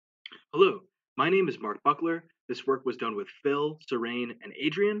Hello, my name is Mark Buckler. This work was done with Phil, Serene, and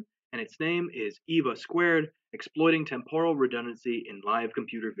Adrian, and its name is EVA², Exploiting Temporal Redundancy in Live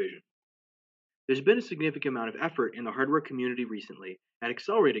Computer Vision. There's been a significant amount of effort in the hardware community recently at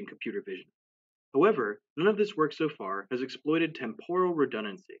accelerating computer vision. However, none of this work so far has exploited temporal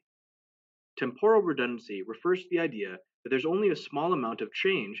redundancy. Temporal redundancy refers to the idea that there's only a small amount of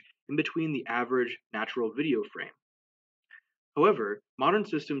change in between the average natural video frame. However, modern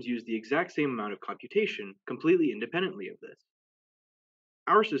systems use the exact same amount of computation completely independently of this.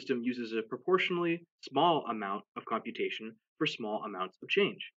 Our system uses a proportionally small amount of computation for small amounts of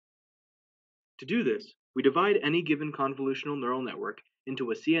change. To do this, we divide any given convolutional neural network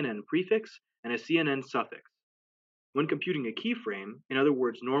into a CNN prefix and a CNN suffix. When computing a keyframe, in other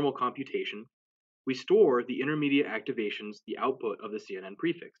words normal computation, we store the intermediate activations, the output of the CNN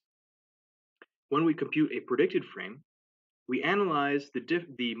prefix. When we compute a predicted frame, we analyze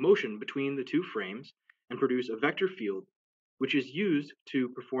the motion between the two frames and produce a vector field, which is used to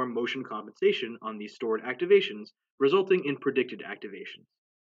perform motion compensation on these stored activations, resulting in predicted activations.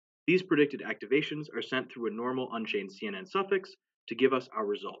 These predicted activations are sent through a normal unchained CNN suffix to give us our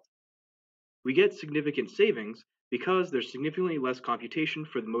result. We get significant savings because there's significantly less computation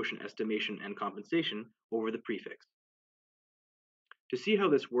for the motion estimation and compensation over the prefix. To see how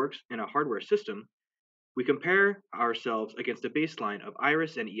this works in a hardware system, we compare ourselves against a baseline of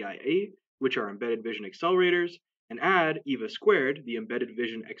IRIS and EIA, which are embedded vision accelerators, and add EVA², the embedded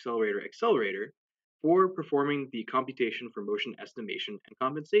vision accelerator, for performing the computation for motion estimation and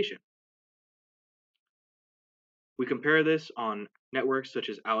compensation. We compare this on networks such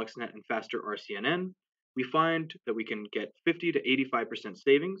as AlexNet and faster RCNN. We find that we can get 50 to 85%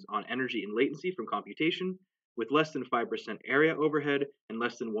 savings on energy and latency from computation, with less than 5% area overhead and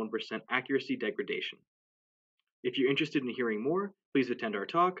less than 1% accuracy degradation. If you're interested in hearing more, please attend our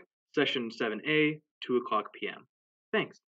talk, session 7A, 2 o'clock p.m. Thanks.